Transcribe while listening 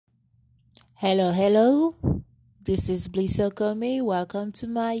Hello. This is Bliss Okome. Welcome to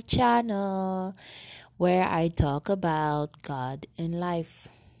my channel where I talk about God and life.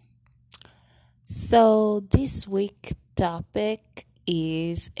 So, this week topic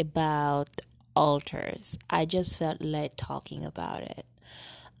is about altars. I just felt like talking about it.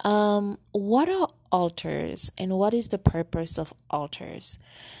 What are altars and what is the purpose of altars?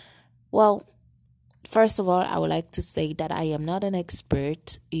 Well, first of all, I would like to say that I am not an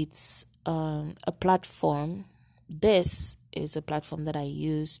expert. It's a platform. This is a platform that I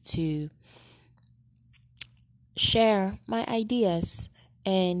use to share my ideas,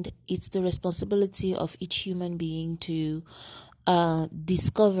 and it's the responsibility of each human being to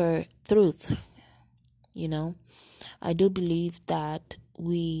discover truth. I do believe that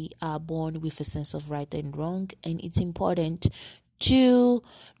we are born with a sense of right and wrong, and it's important to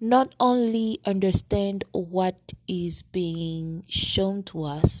not only understand what is being shown to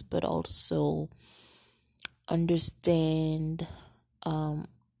us, but also understand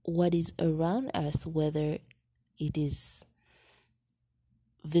what is around us, whether it is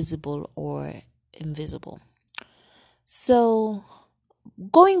visible or invisible. So,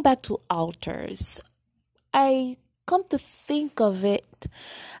 going back to altars, I come to think of it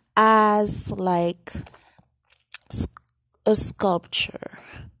as like a sculpture,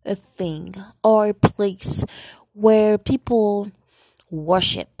 a thing, or a place where people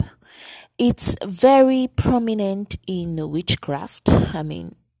worship. It's very prominent in witchcraft. I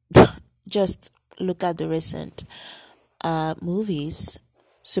mean, just look at the recent movies,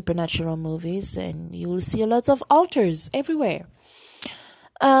 supernatural movies, and you will see a lot of altars everywhere.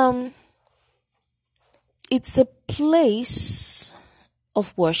 It's a place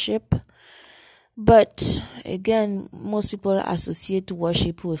of worship, but again, most people associate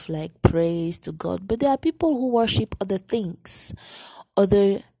worship with like praise to God, but there are people who worship other things,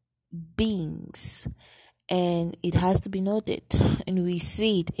 other beings, and it has to be noted. And we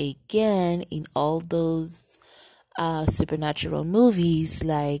see it again in all those supernatural movies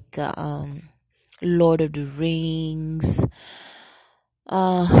like Lord of the Rings,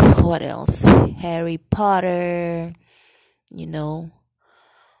 what else? Harry Potter,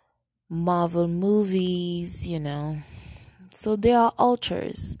 Marvel movies, So there are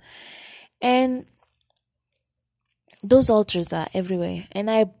altars. And those altars are everywhere.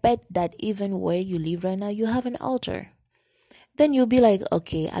 And I bet that even where you live right now, you have an altar. Then you'll be like,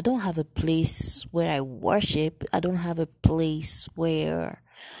 okay, I don't have a place where I worship. I don't have a place where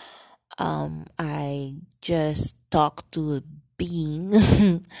I just talk to a being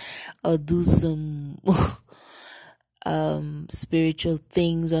or do some spiritual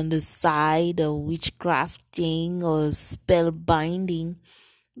things on the side, or witchcrafting or spell binding.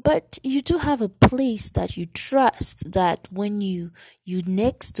 But you do have a place that you trust, that when you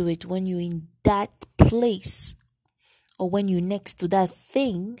next to it, when you're in that place, or when you're next to that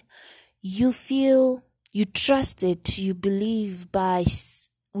thing, you feel you trust it, you believe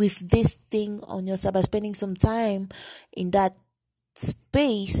with this thing on your side, by spending some time in that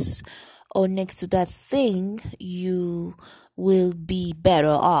space or next to that thing, you will be better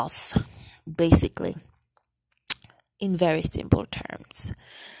off, basically, in very simple terms.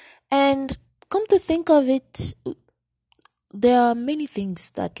 And come to think of it, there are many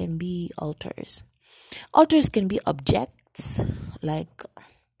things that can be altars. Altars can be objects, like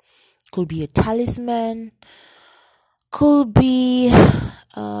could be a talisman, could be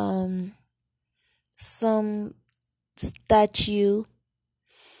some statue,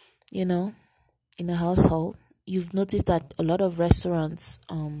 in a household. You've noticed that a lot of restaurants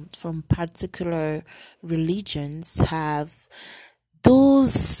from particular religions have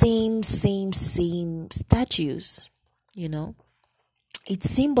those same statues, It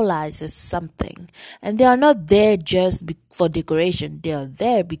symbolizes something, and they are not there just for decoration. They are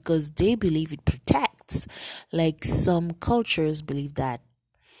there because they believe it protects. Like some cultures believe that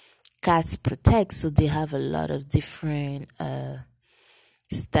cats protect, so they have a lot of different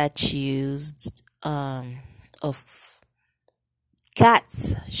statues of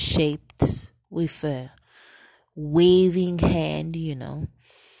cats shaped with a waving hand,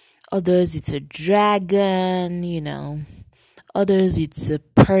 Others, it's a dragon, Others, it's a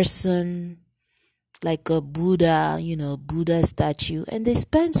person, like a Buddha, Buddha statue. And they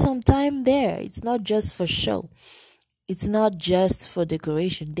spend some time there. It's not just for show. It's not just for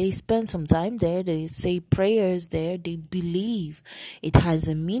decoration. They spend some time there. They say prayers there. They believe it has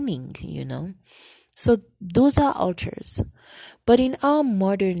a meaning, So those are altars. But in our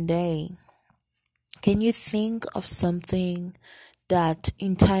modern day, can you think of something that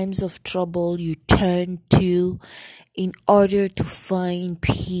in times of trouble you turn to in order to find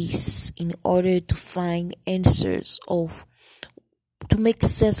peace, in order to find answers to make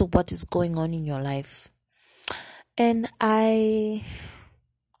sense of what is going on in your life. And I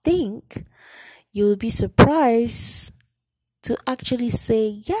think you'll be surprised to actually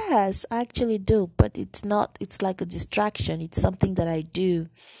say, yes, I actually do, but it's not, it's like a distraction. It's something that I do.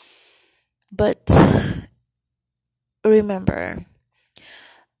 But remember,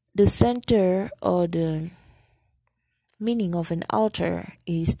 the center or the meaning of an altar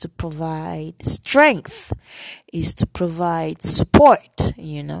is to provide strength, is to provide support,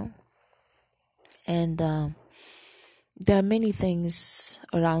 and there are many things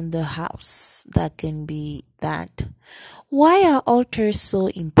around the house that can be that. Why are altars so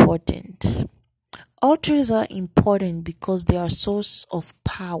important? Altars are important because they are a source of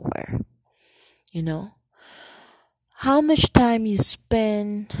power. How much time you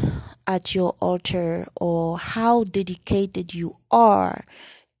spend at your altar, or how dedicated you are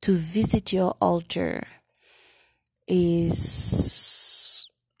to visit your altar is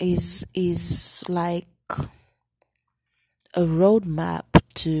like a roadmap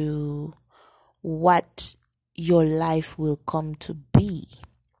to what your life will come to be.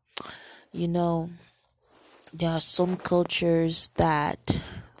 There are some cultures that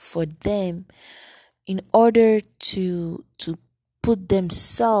for them, in order to put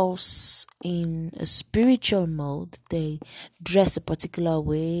themselves in a spiritual mode, they dress a particular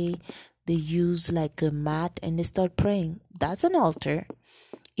way, they use like a mat, and they start praying. That's an altar.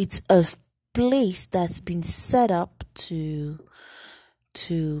 It's a place that's been set up to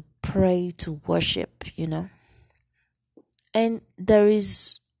pray, to worship, and there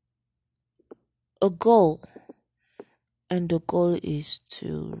is a goal, and the goal is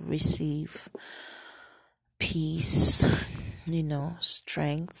to receive peace,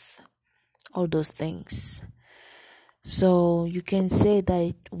 strength, all those things. So you can say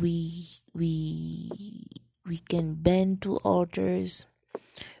that we can bend to altars,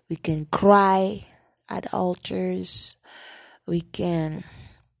 we can cry at altars, we can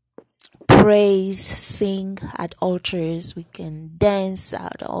praise, sing at altars, we can dance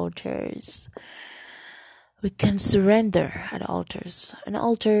at altars, we can surrender at altars. An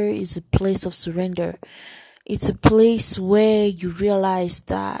altar is a place of surrender. It's a place where you realize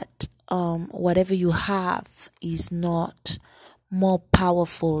that whatever you have is not more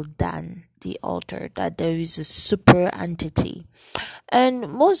powerful than the altar, that there is a super entity. And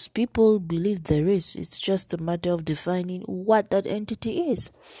most people believe there is. It's just a matter of defining what that entity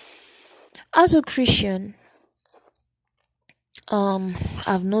is. As a Christian,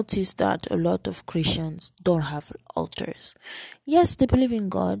 I've noticed that a lot of Christians don't have altars. Yes, they believe in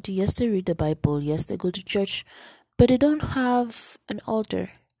God. Yes, they read the Bible. Yes, they go to church, but they don't have an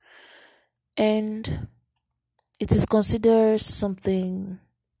altar. And it is considered something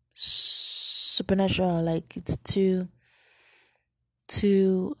supernatural, like it's too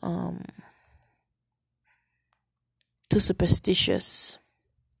superstitious.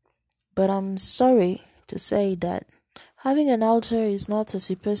 But I'm sorry to say that having an altar is not a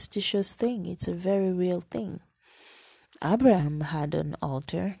superstitious thing. It's a very real thing. Abraham had an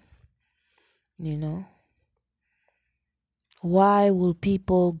altar, Why will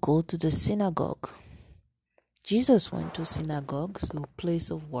people go to the synagogue? Jesus went to synagogues, a place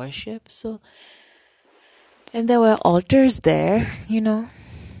of worship. And there were altars there,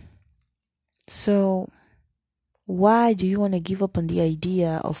 So why do you want to give up on the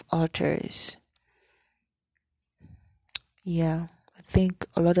idea of altars? Yeah, I think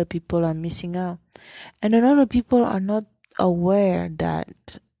a lot of people are missing out. And a lot of people are not aware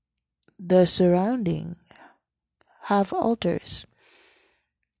that the surrounding have altars.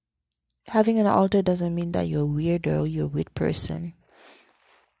 Having an altar doesn't mean that you're weird or you're a weird person.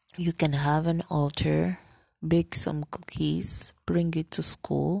 You can have an altar, bake some cookies, bring it to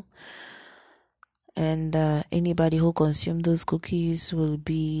school, and anybody who consumes those cookies will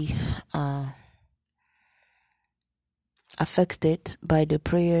be affected by the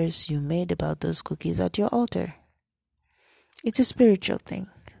prayers you made about those cookies at your altar. It's a spiritual thing.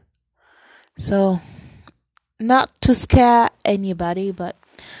 So, not to scare anybody, but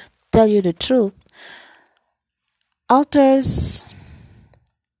tell you the truth, altars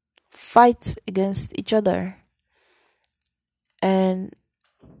fight against each other, and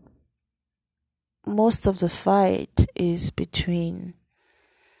most of the fight is between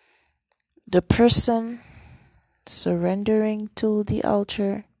the person surrendering to the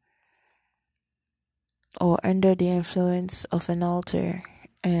altar or under the influence of an altar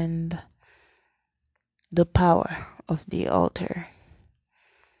and the power of the altar.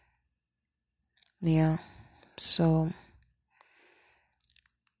 Yeah. So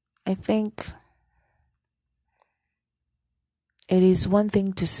I think it is one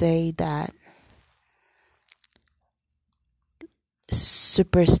thing to say that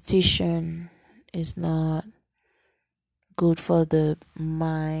superstition is not good for the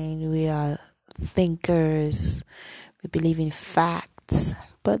mind. We are thinkers, we believe in facts,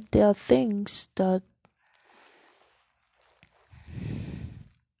 but there are things that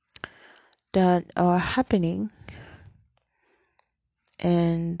are happening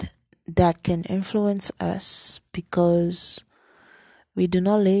and that can influence us because we do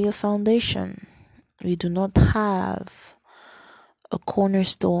not lay a foundation. We do not have a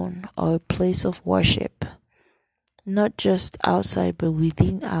cornerstone or a place of worship, not just outside but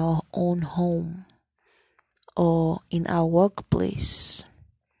within our own home or in our workplace.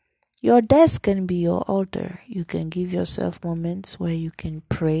 Your desk can be your altar. You can give yourself moments where you can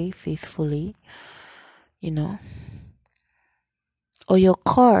pray faithfully, you know. Or your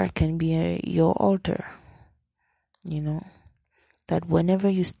car can be your altar, you know. That whenever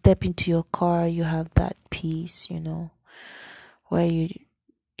you step into your car, you have that peace, you know, where you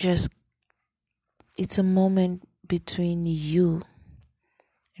just, it's a moment between you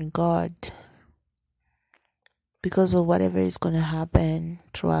and God because of whatever is going to happen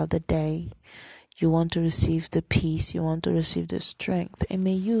throughout the day. You want to receive the peace, you want to receive the strength, and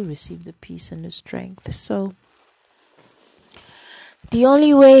may you receive the peace and the strength. So, the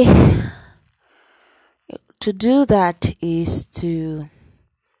only way to do that is to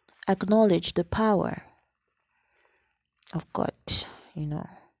acknowledge the power of God, you know.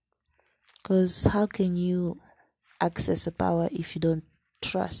 Because how can you access a power if you don't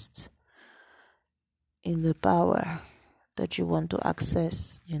trust in the power that you want to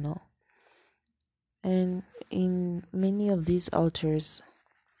access, you know? And in many of these altars,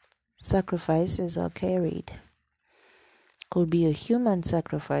 sacrifices are carried. Could be a human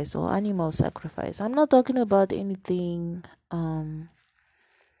sacrifice or animal sacrifice. I'm not talking about anything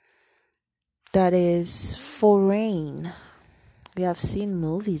that is foreign. We have seen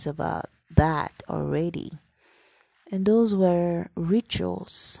movies about that already. And those were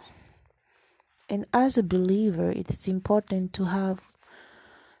rituals. And as a believer, it's important to have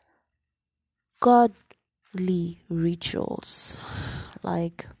godly rituals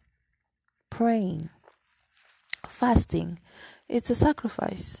like praying, fasting. It's a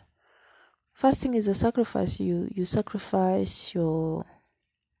sacrifice. Fasting is a sacrifice. You sacrifice your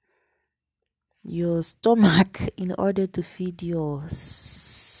stomach in order to feed your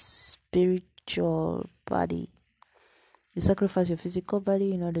spiritual body. You sacrifice your physical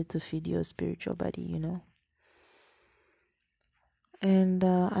body in order to feed your spiritual body, you know. And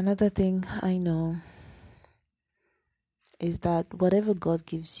another thing I know is that whatever God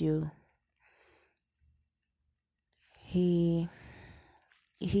gives you, He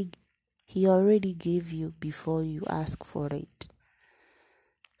already gave you before you ask for it.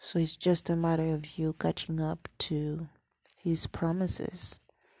 So it's just a matter of you catching up to His promises.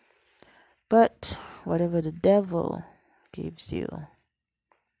 But whatever the devil gives you,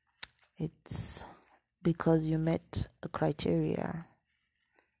 it's because you met a criteria,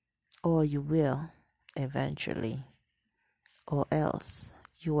 or you will eventually, or else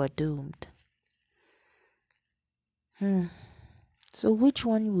you are doomed. So which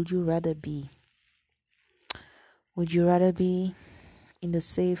one would you rather be? Would you rather be in the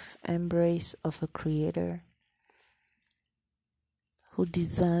safe embrace of a creator who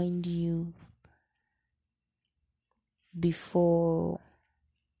designed you before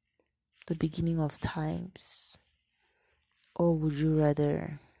the beginning of times? Or would you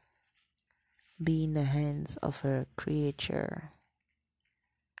rather be in the hands of a creature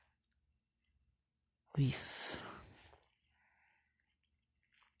with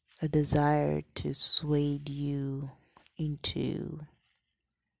a desire to sway you into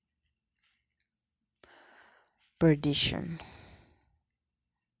perdition?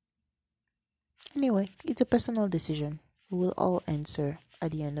 Anyway, it's a personal decision. We will all answer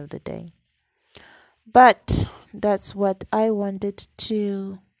at the end of the day. But that's what I wanted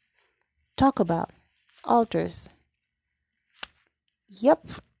to talk about. Altars. Yep.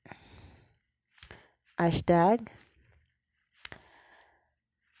 Hashtag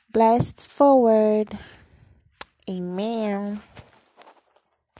blessed forward. Amen.